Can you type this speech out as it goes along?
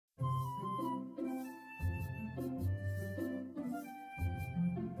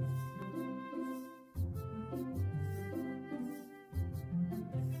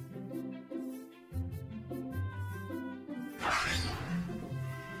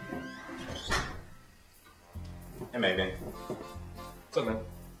It may be. What's up, man?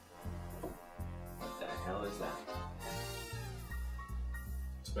 What the hell is that?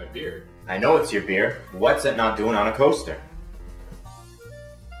 It's my beer. I know it's your beer. What's it not doing on a coaster?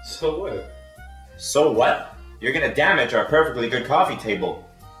 So what? So what? You're gonna damage our perfectly good coffee table.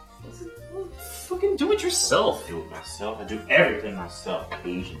 Fucking do it yourself. Do it myself. I do everything myself.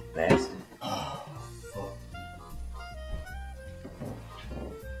 Asian bastard. Oh, fuck.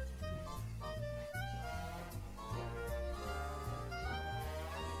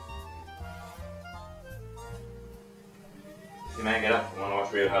 Hey man, get up. I wanna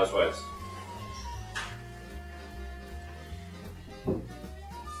watch Real Housewives.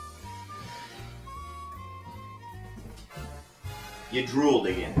 You drooled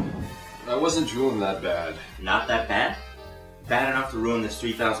again. I wasn't drooling that bad. Not that bad? Bad enough to ruin this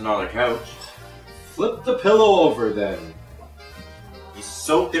 $3,000 couch. Flip the pillow over then. You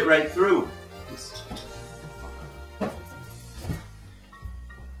soaked it right through.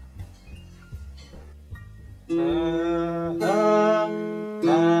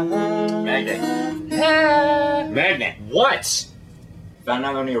 Magnet. Magnet. What? Found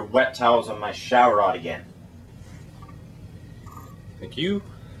another one of your wet towels on my shower rod again. Thank you.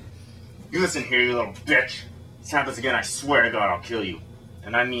 You listen here, you little bitch. This happens again, I swear to God I'll kill you.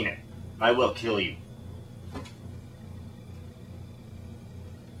 And I mean it. I will kill you.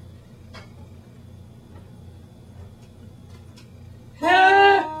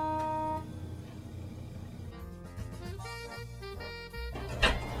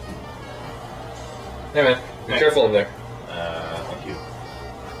 Hey man, be careful in there. Thank you.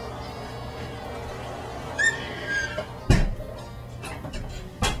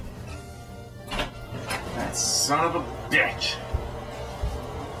 That son of a bitch.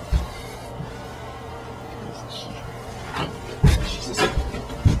 Jesus.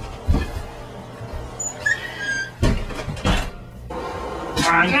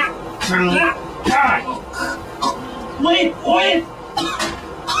 Wait!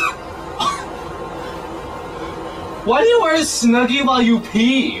 Why do you wear a Snuggie while you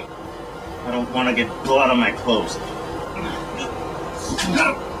pee? I don't want to get blood on my clothes.